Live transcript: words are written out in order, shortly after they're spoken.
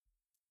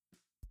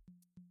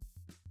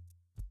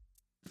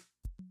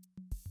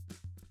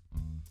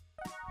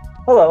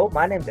Hello,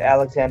 my name is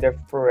Alexander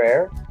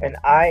Ferrer, and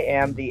I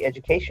am the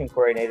Education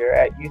Coordinator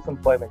at Youth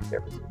Employment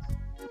Services.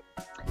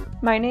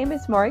 My name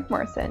is Morag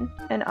Morrison,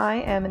 and I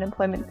am an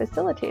employment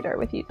facilitator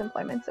with Youth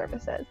Employment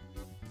Services.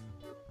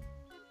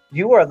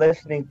 You are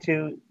listening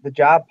to the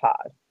Job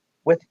Pod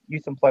with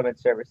Youth Employment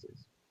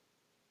Services.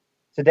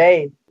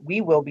 Today,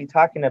 we will be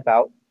talking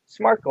about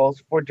SMART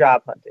goals for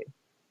job hunting.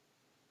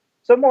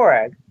 So,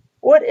 Morag,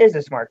 what is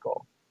a SMART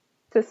goal?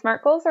 So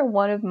SMART goals are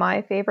one of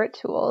my favorite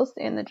tools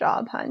in the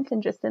job hunt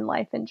and just in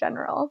life in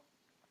general.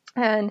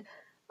 And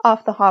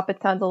off the hop,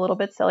 it sounds a little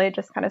bit silly. It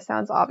just kind of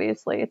sounds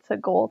obviously it's a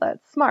goal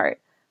that's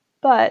SMART.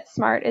 But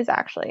SMART is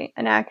actually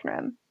an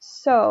acronym.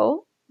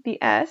 So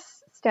the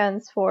S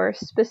stands for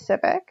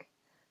specific,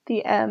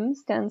 the M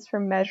stands for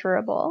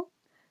measurable,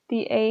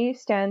 the A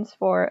stands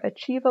for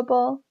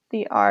achievable,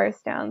 the R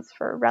stands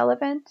for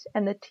relevant,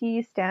 and the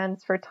T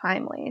stands for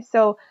timely.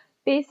 So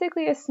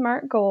basically, a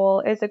SMART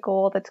goal is a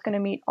goal that's going to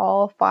meet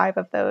all 5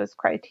 of those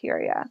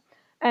criteria.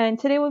 And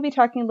today we'll be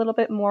talking a little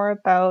bit more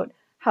about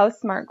how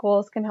SMART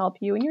goals can help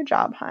you in your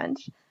job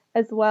hunt,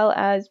 as well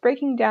as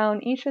breaking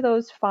down each of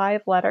those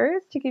 5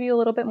 letters to give you a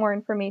little bit more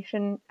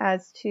information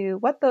as to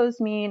what those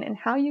mean and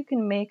how you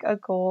can make a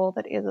goal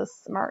that is a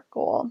SMART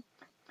goal.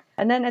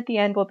 And then at the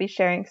end, we'll be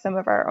sharing some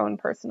of our own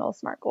personal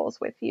SMART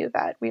goals with you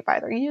that we've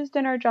either used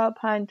in our job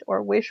hunt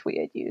or wish we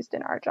had used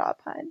in our job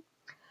hunt.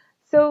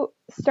 So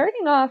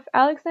starting off,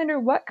 Alexander,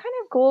 what kind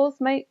of goals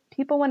might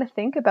people want to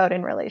think about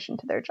in relation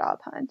to their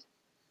job hunt?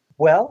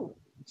 Well,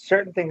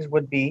 certain things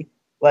would be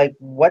like,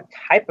 what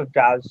type of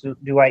jobs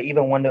do I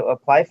even want to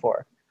apply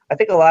for? I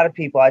think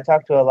I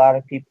talk to a lot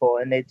of people,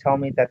 and they tell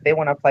me that they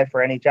want to apply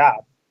for any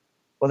job.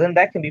 Well, then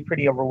that can be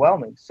pretty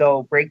overwhelming.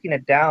 So breaking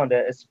it down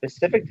to a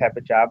specific type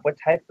of job, what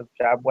type of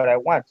job would I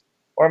want?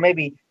 Or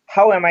maybe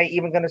how am I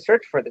even going to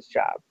search for this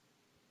job?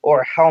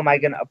 Or how am I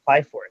going to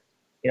apply for it?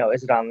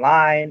 Is it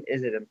online?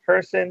 Is it in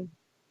person?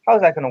 How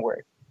is that going to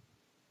work?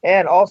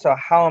 And also,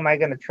 how am I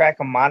going to track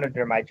and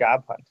monitor my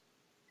job hunt?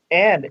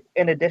 And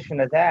in addition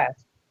to that,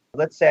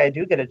 let's say I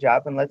do get a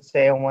job, and let's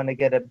say I want to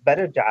get a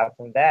better job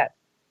than that.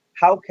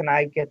 How can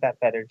I get that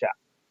better job?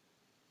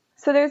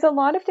 So there's a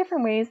lot of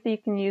different ways that you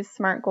can use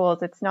SMART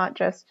goals. It's not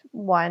just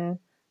one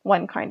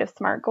kind of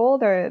SMART goal.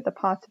 The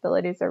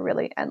possibilities are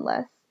really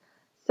endless.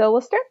 So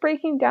we'll start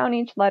breaking down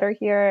each letter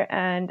here,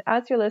 and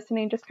as you're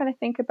listening, just kind of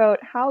think about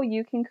how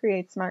you can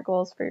create SMART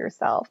goals for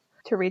yourself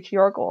to reach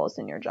your goals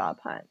in your job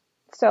hunt.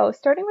 So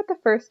starting with the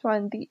first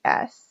one, the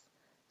S,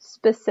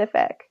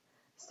 specific.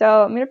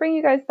 So I'm going to bring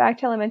you guys back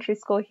to elementary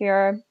school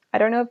here. I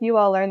don't know if you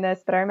all learned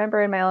this, but I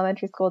remember in my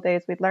elementary school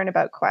days, we'd learn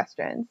about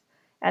questions,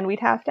 and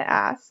we'd have to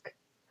ask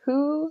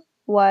who,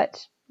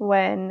 what,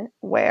 when,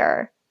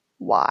 where,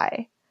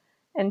 why.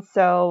 And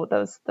so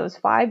those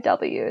 5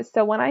 W's.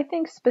 So when I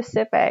think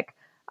specific,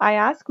 I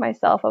ask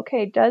myself,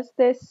 okay, does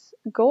this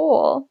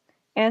goal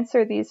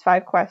answer these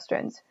 5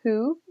 questions?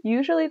 Who?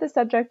 Usually the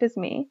subject is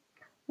me.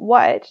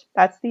 What?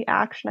 That's the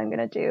action I'm going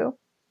to do.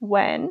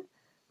 When?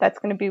 That's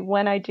going to be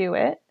when I do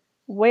it.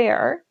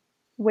 Where?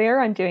 Where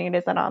I'm doing it,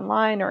 is it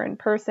online or in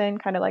person,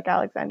 kind of like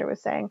Alexander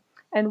was saying.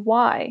 And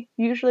why?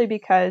 Usually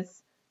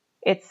because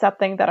it's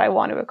something that I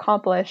want to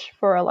accomplish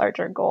for a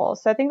larger goal.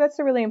 So I think that's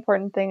a really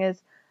important thing,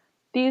 is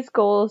these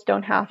goals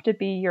don't have to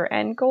be your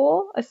end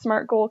goal. A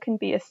SMART goal can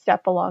be a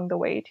step along the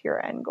way to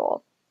your end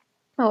goal.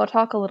 And we'll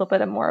talk a little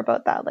bit more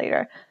about that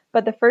later.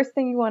 But the first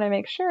thing you want to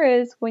make sure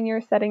is when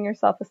you're setting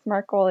yourself a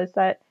SMART goal is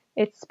that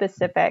it's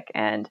specific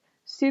and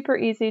super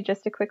easy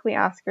just to quickly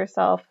ask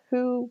yourself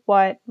who,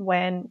 what,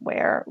 when,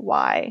 where,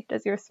 why.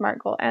 Does your SMART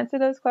goal answer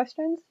those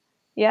questions?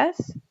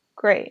 Yes?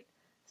 Great.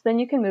 So then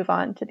you can move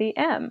on to the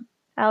M.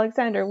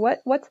 Alexander,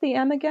 what's the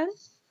M again?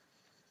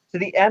 So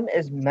the M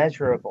is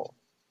measurable.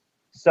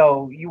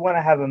 So you want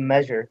to have a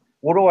measure.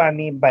 What do I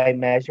mean by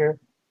measure?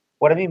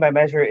 What I mean by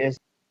measure is,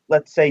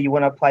 let's say you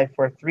want to apply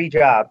for 3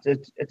 jobs.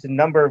 It's a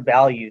number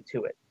value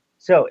to it.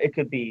 So it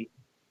could be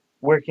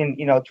working,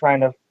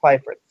 trying to apply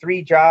for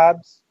 3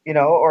 jobs,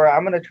 or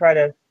I'm going to try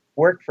to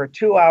work for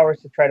 2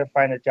 hours to try to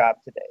find a job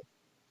today.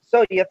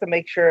 So you have to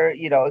make sure,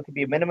 it could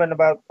be a minimum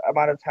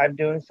amount of time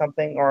doing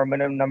something or a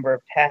minimum number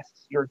of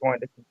tasks you're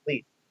going to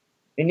complete.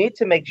 You need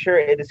to make sure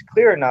it is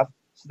clear enough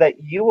so that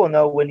you will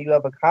know when you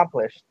have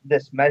accomplished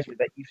this measure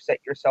that you've set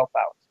yourself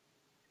out.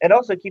 And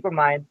also keep in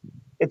mind,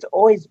 it's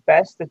always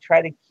best to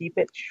try to keep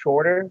it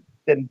shorter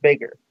than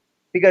bigger.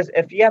 Because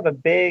if you have a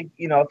big,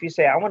 if you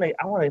say, I want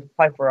to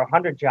apply for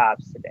 100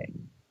 jobs today,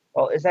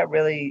 well, is that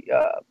really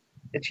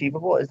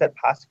achievable? Is that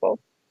possible?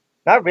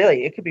 Not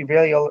really. It could be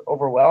really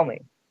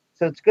overwhelming.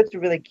 So it's good to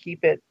really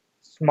keep it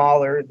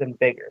smaller than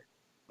bigger,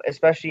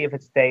 especially if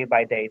it's day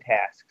by day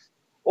tasks.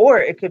 Or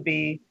it could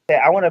be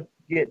that I want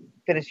to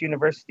finish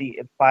university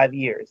in 5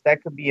 years.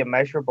 That could be a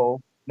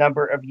measurable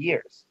number of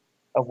years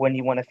of when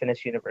you want to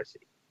finish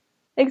university.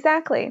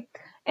 Exactly.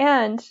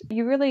 And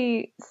you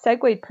really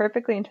segued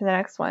perfectly into the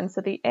next one. So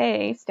the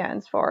A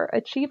stands for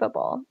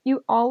achievable.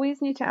 You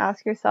always need to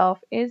ask yourself,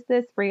 is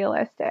this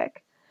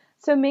realistic?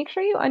 So make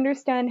sure you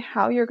understand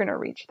how you're going to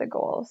reach the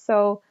goal.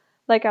 So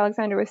like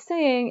Alexander was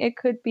saying, it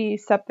could be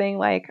something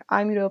like,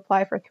 I'm going to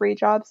apply for 3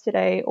 jobs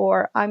today,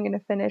 or I'm going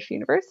to finish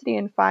university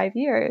in 5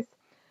 years.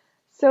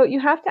 So you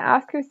have to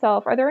ask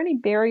yourself, are there any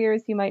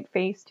barriers you might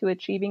face to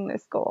achieving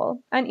this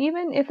goal? And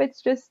even if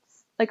it's just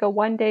like a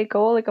 1-day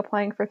goal, like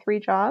applying for 3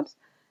 jobs,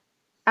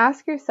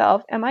 ask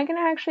yourself, am I going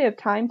to actually have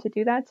time to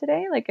do that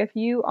today? Like if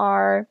you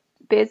are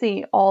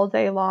busy all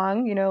day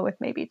long, with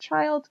maybe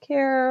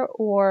childcare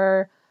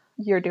or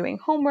you're doing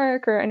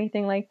homework or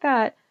anything like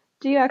that,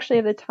 do you actually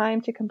have the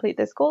time to complete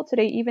this goal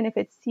today, even if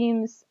it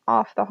seems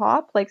off the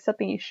hop, like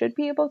something you should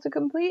be able to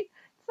complete?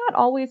 It's not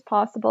always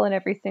possible in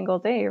every single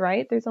day,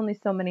 right? There's only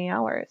so many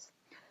hours.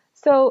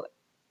 So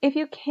if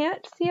you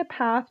can't see a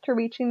path to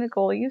reaching the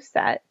goal you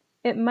set,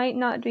 it might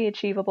not be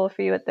achievable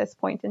for you at this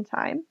point in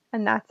time,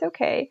 and that's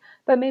okay,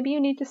 but maybe you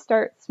need to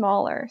start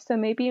smaller. So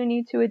maybe you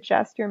need to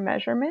adjust your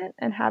measurement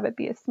and have it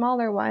be a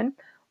smaller one,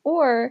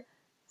 or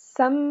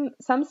some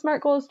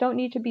SMART goals don't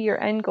need to be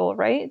your end goal,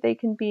 right? They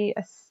can be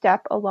a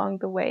step along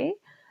the way.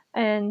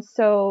 And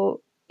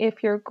so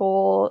if your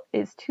goal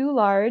is too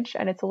large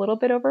and it's a little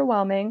bit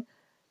overwhelming,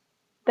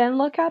 then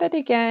look at it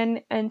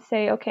again and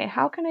say, okay,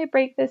 how can I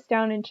break this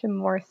down into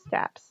more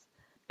steps?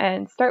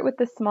 And start with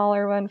the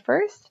smaller one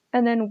first,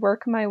 and then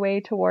work my way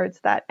towards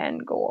that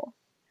end goal.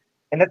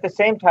 And at the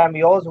same time,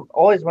 you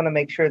always want to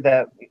make sure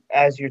that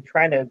as you're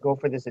trying to go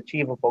for this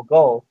achievable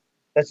goal,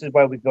 this is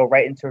why we go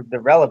right into the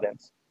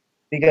relevance,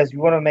 because you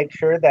want to make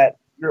sure that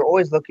you're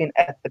always looking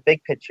at the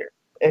big picture.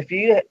 If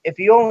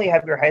you only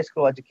have your high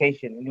school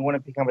education and you want to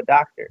become a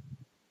doctor,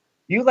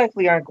 you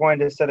likely aren't going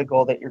to set a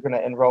goal that you're going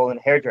to enroll in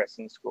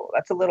hairdressing school.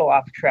 That's a little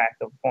off track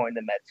of going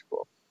to med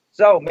school.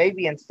 So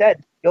maybe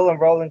instead you'll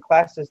enroll in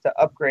classes to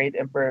upgrade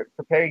and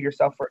prepare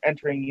yourself for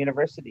entering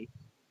university.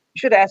 You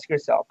should ask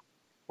yourself,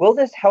 will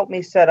this help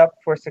me set up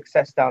for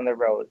success down the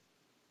road?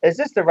 Is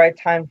this the right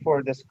time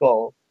for this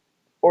goal?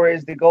 Or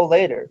is the goal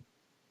later?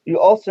 You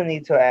also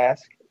need to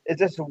ask, is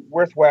this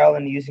worthwhile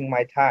in using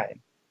my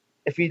time?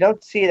 If you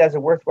don't see it as a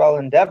worthwhile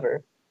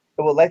endeavor,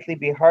 it will likely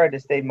be hard to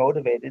stay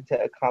motivated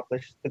to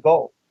accomplish the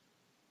goal.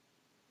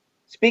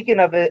 Speaking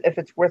of it, if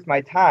it's worth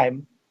my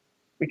time,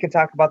 we can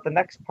talk about the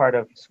next part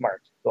of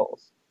SMART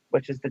goals,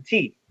 which is the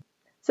T.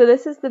 So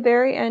this is the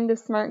very end of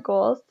SMART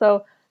goals.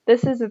 So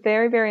this is a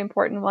very, very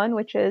important one,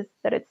 which is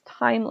that it's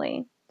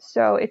timely.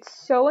 So it's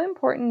so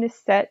important to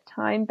set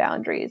time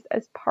boundaries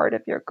as part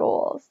of your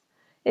goals.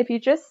 If you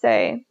just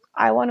say,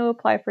 I want to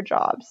apply for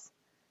jobs,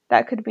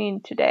 that could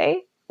mean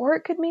today, or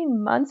it could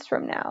mean months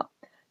from now.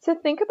 So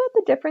think about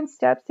the different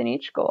steps in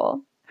each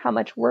goal. How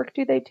much work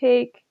do they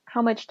take?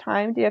 How much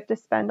time do you have to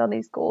spend on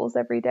these goals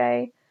every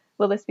day?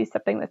 Will this be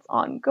something that's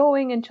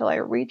ongoing until I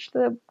reach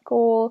the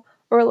goal?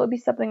 Or will it be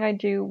something I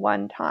do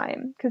one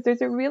time? Because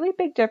there's a really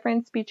big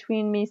difference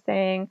between me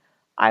saying,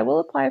 I will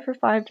apply for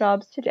 5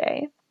 jobs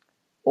today,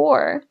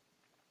 or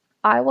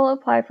I will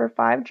apply for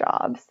 5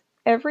 jobs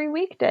every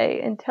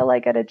weekday until I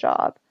get a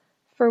job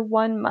for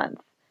 1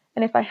 month.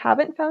 And if I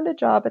haven't found a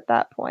job at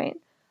that point,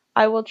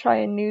 I will try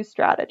a new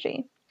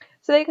strategy.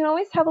 So they can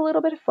always have a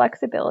little bit of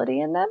flexibility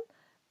in them,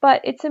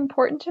 but it's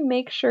important to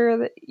make sure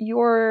that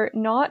you're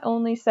not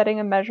only setting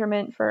a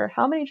measurement for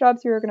how many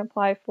jobs you're going to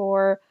apply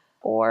for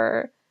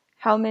or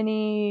how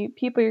many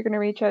people you're going to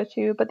reach out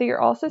to, but that you're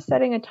also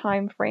setting a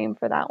time frame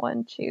for that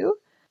one too,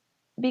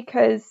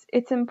 because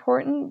it's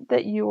important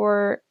that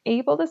you're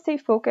able to stay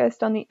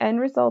focused on the end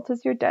result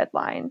as your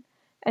deadline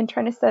and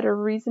trying to set a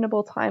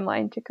reasonable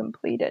timeline to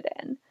complete it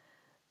in.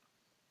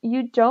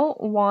 You don't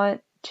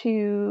want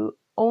to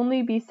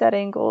only be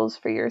setting goals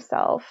for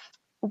yourself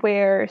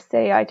where,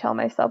 say, I tell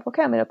myself,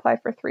 okay, I'm going to apply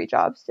for 3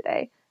 jobs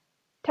today.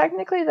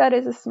 Technically, that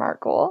is a SMART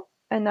goal,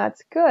 and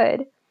that's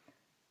good.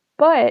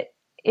 But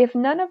if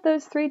none of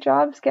those 3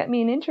 jobs get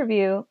me an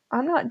interview,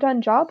 I'm not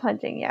done job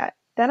hunting yet.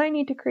 Then I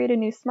need to create a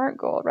new SMART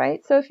goal,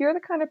 right? So if you're the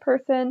kind of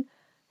person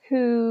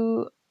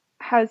who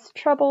has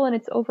trouble and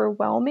it's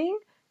overwhelming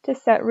to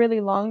set really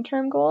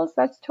long-term goals,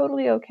 that's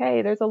totally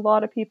okay. There's a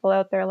lot of people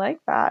out there like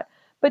that.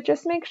 But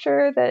just make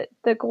sure that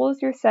the goals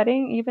you're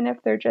setting, even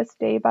if they're just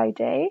day by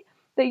day,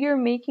 that you're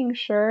making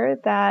sure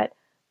that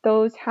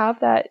those have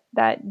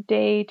that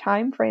day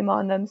time frame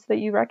on them so that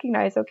you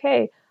recognize,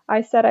 okay,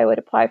 I said I would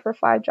apply for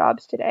 5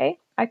 jobs today.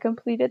 I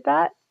completed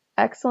that.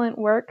 Excellent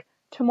work.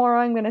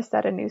 Tomorrow I'm going to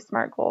set a new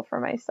SMART goal for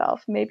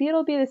myself. Maybe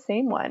it'll be the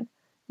same one.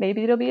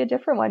 Maybe it'll be a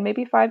different one.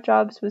 Maybe 5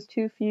 jobs was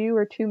too few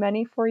or too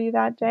many for you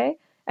that day.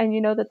 And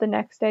you know that the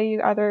next day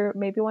you either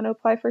maybe want to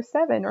apply for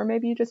 7 or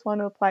maybe you just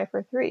want to apply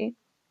for 3.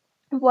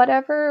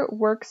 Whatever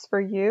works for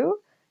you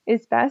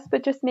is best,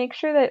 but just make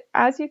sure that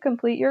as you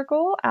complete your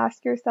goal,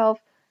 ask yourself,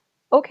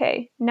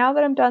 okay, now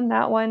that I'm done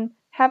that one,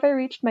 have I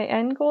reached my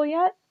end goal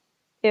yet?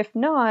 If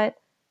not,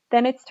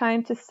 then it's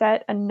time to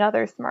set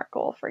another SMART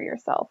goal for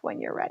yourself when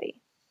you're ready.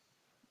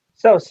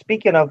 So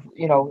speaking of,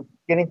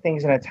 getting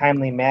things in a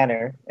timely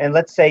manner, and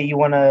let's say you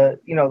want to,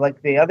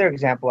 like the other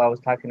example I was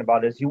talking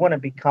about is you want to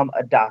become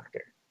a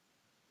doctor.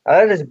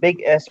 That is a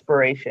big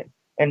aspiration,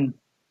 and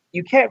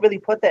you can't really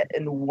put that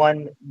in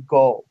one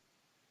goal.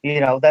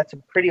 That's a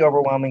pretty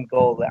overwhelming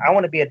goal. I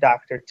want to be a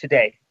doctor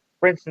today.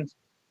 For instance,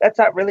 That's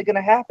not really going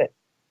to happen.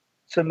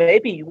 So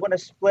maybe you want to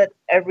split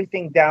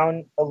everything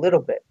down a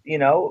little bit. You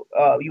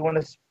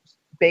want to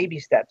baby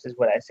steps is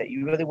what I say.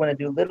 You really want to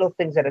do little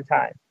things at a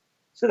time.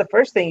 So the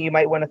first thing you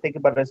might want to think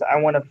about is I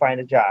want to find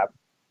a job.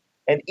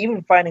 And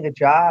even finding a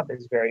job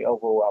is very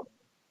overwhelming.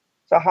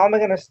 So how am I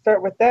going to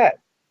start with that?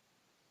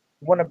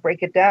 You want to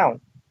break it down.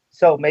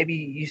 So maybe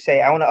you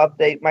say, I want to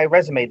update my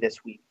resume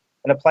this week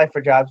and apply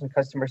for jobs in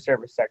customer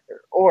service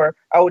sector. Or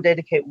I will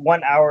dedicate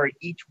 1 hour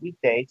each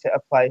weekday to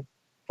apply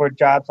for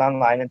jobs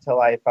online until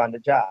I found a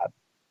job.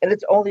 And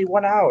it's only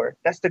 1 hour.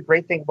 That's the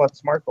great thing about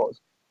SMART goals.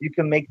 You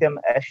can make them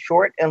as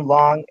short and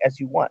long as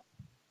you want.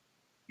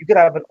 You could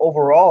have an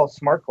overall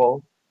SMART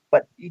goal,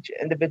 but each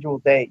individual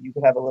day you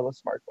could have a little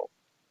SMART goal.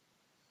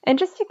 And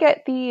just to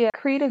get the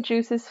creative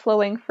juices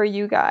flowing for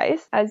you guys,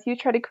 as you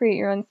try to create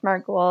your own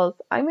SMART goals,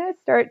 I'm going to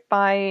start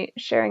by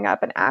sharing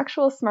up an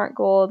actual SMART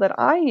goal that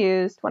I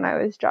used when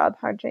I was job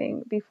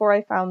hunting before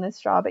I found this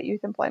job at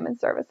Youth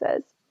Employment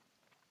Services.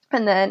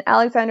 And then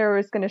Alexander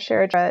was going to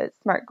share a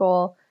SMART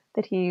goal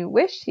that he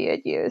wished he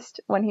had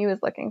used when he was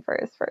looking for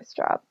his first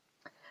job.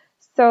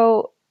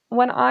 So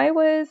when I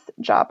was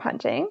job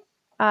hunting,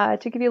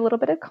 to give you a little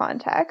bit of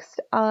context,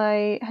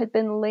 I had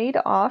been laid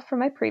off from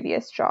my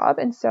previous job,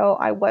 and so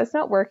I was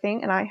not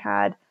working, and I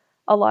had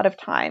a lot of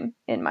time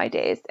in my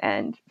days,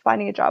 and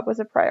finding a job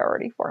was a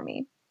priority for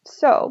me.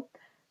 So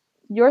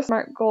your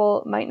SMART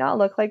goal might not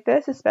look like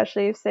this,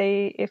 especially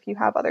if you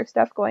have other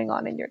stuff going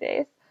on in your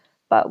days.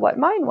 But what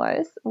mine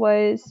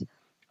was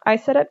I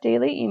set up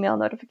daily email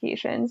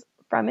notifications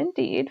from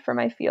Indeed for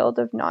my field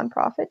of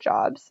nonprofit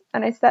jobs,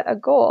 and I set a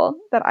goal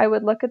that I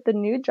would look at the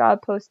new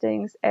job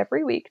postings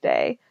every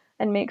weekday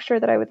and make sure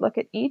that I would look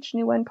at each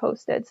new one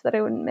posted so that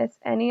I wouldn't miss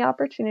any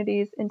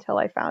opportunities until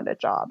I found a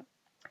job.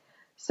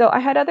 So I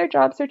had other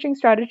job searching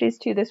strategies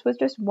too. This was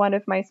just one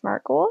of my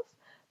SMART goals,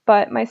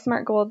 but my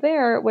SMART goal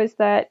there was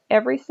that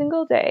every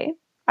single day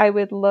I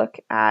would look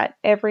at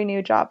every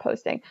new job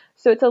posting.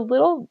 So it's a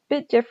little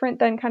bit different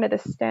than kind of the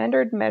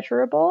standard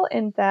measurable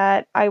in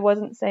that I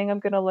wasn't saying I'm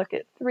going to look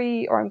at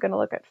 3 or I'm going to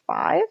look at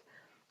 5.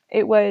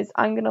 It was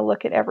I'm going to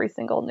look at every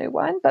single new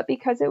one. But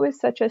because it was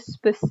such a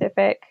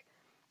specific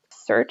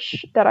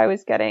search that I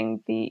was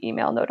getting the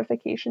email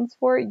notifications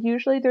for,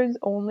 usually there's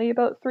only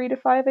about 3 to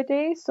 5 a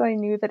day. So I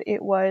knew that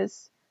it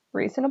was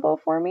reasonable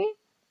for me.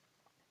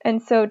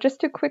 And so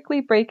just to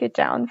quickly break it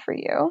down for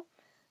you,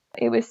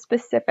 it was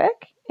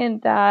specific in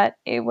that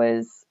it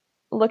was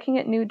looking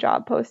at new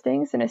job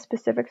postings in a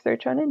specific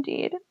search on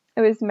Indeed.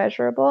 It was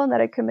measurable in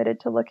that I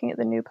committed to looking at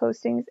the new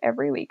postings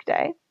every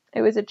weekday.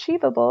 It was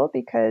achievable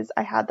because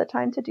I had the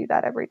time to do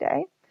that every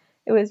day.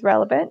 It was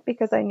relevant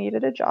because I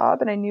needed a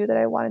job and I knew that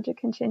I wanted to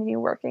continue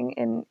working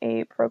in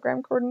a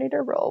program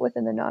coordinator role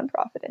within the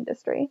nonprofit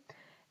industry.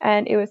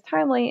 And it was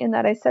timely in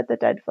that I set the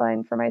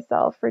deadline for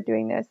myself for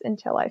doing this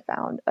until I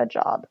found a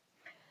job.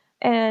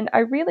 And I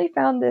really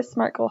found this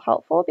SMART goal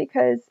helpful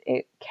because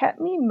it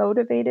kept me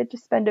motivated to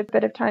spend a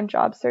bit of time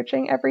job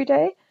searching every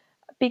day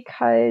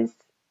because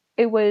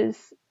it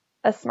was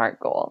a SMART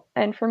goal.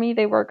 And for me,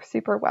 they work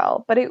super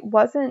well. But it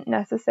wasn't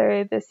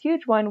necessarily this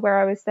huge one where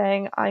I was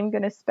saying, I'm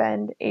going to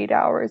spend 8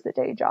 hours a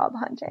day job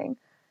hunting,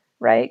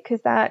 right?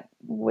 Because that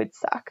would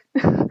suck.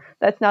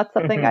 That's not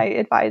something I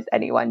advise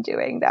anyone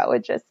doing. That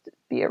would just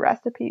be a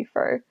recipe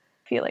for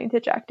feeling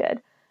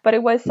dejected. But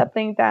it was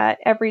something that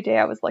every day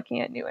I was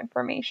looking at new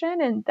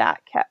information, and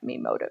that kept me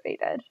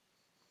motivated.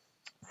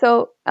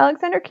 So,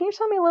 Alexander, can you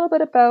tell me a little bit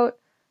about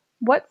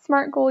what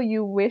SMART goal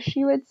you wish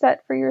you had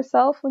set for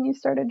yourself when you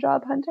started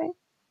job hunting?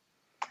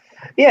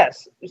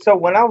 Yes. So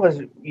when I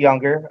was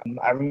younger,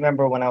 I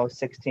remember when I was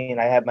 16,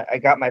 I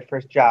got my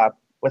first job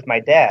with my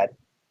dad.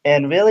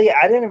 And really,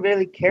 I didn't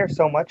really care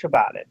so much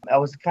about it. I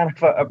was kind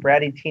of a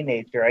bratty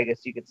teenager, I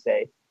guess you could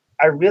say.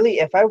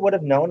 If I would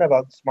have known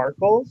about SMART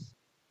goals,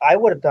 I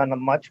would have done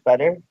much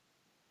better.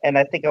 And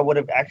I think I would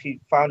have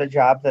actually found a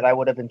job that I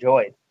would have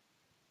enjoyed.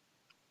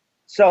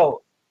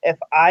 So if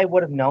I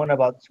would have known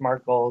about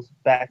SMART goals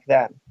back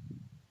then,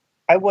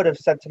 I would have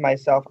said to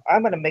myself,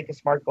 I'm going to make a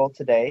SMART goal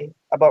today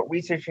about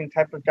researching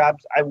type of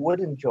jobs I would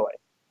enjoy.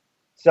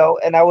 So,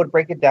 and I would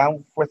break it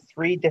down for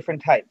 3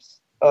 different types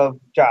of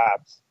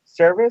jobs: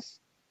 service,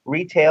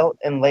 retail,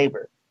 and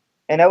labor.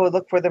 And I would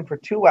look for them for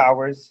 2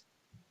 hours,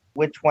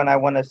 which one I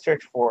want to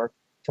search for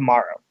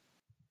tomorrow.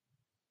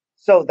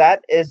 So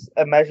that is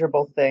a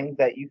measurable thing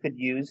that you could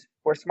use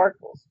for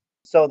SMART goals.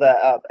 So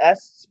the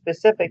S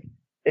specific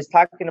is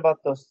talking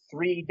about those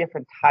 3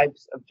 different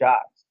types of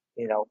jobs,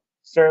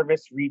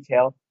 service,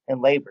 retail,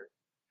 and labor,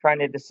 trying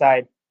to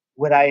decide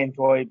would I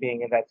enjoy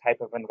being in that type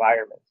of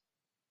environment.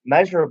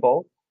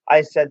 Measurable,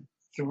 I said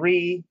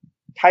 3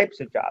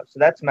 types of jobs. So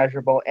that's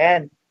measurable,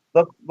 and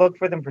look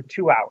for them for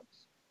 2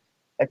 hours.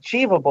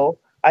 Achievable,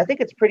 I think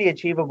it's pretty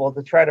achievable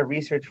to try to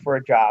research for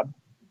a job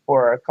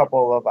for a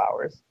couple of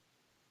hours.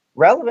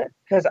 Relevant,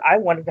 because I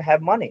wanted to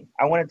have money.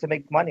 I wanted to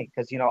make money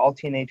because, all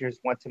teenagers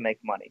want to make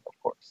money, of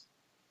course.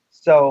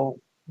 So,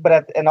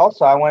 and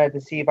also I wanted to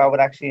see if I would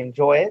actually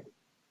enjoy it.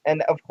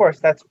 And of course,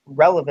 that's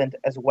relevant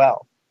as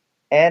well.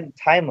 and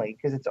timely,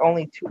 because it's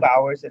only 2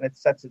 hours and it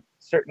sets a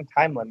certain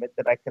time limit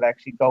that I could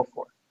actually go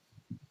for.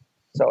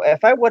 So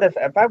if I would have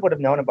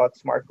known about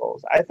SMART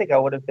goals, I think I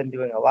would have been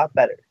doing a lot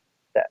better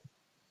then.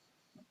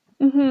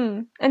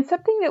 And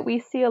something that we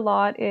see a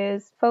lot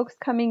is folks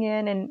coming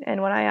in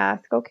and when I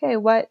ask, okay,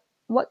 what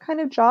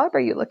kind of job are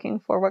you looking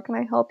for? What can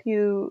I help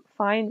you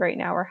find right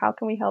now? Or how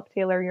can we help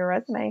tailor your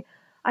resume?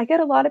 I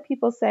get a lot of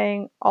people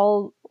saying,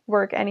 I'll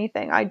work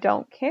anything. I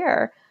don't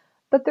care.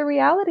 But the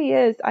reality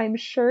is, I'm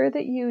sure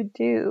that you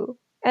do.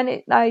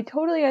 And I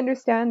totally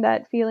understand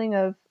that feeling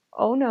of,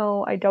 oh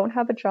no, I don't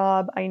have a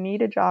job. I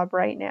need a job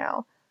right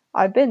now.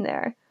 I've been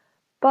there.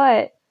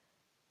 But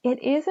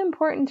it is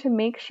important to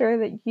make sure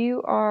that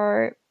you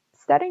are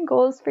setting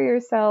goals for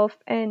yourself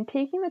and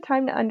taking the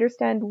time to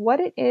understand what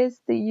it is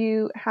that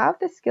you have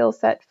the skill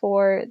set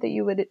for that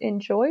you would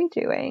enjoy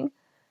doing.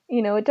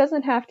 You know, it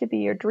doesn't have to be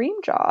your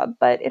dream job,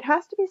 but it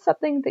has to be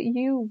something that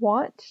you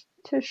want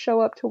to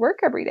show up to work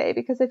every day,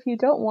 because if you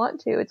don't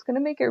want to, it's going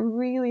to make it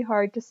really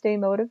hard to stay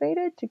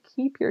motivated to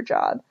keep your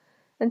job.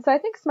 And so I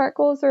think SMART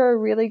goals are a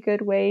really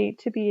good way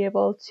to be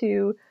able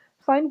to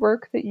find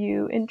work that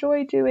you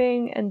enjoy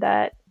doing and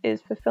that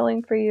is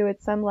fulfilling for you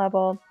at some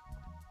level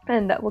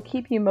and that will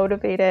keep you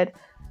motivated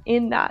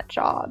in that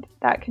job.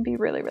 That can be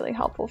really, really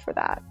helpful for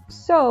that.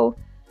 So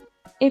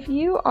if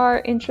you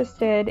are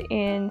interested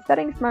in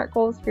setting SMART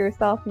goals for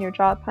yourself in your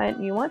job hunt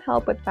and you want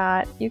help with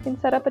that, you can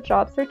set up a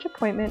job search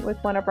appointment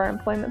with one of our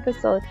employment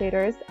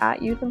facilitators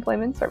at Youth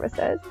Employment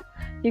Services.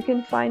 You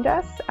can find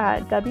us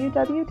at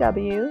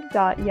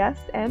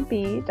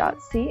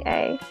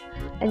www.yesmb.ca,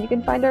 and you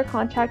can find our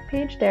contact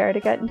page there to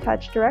get in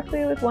touch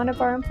directly with one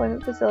of our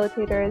employment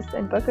facilitators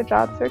and book a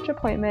job search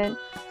appointment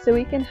so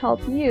we can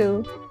help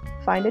you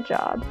find a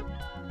job.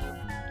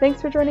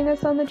 Thanks for joining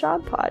us on the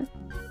Job Pod.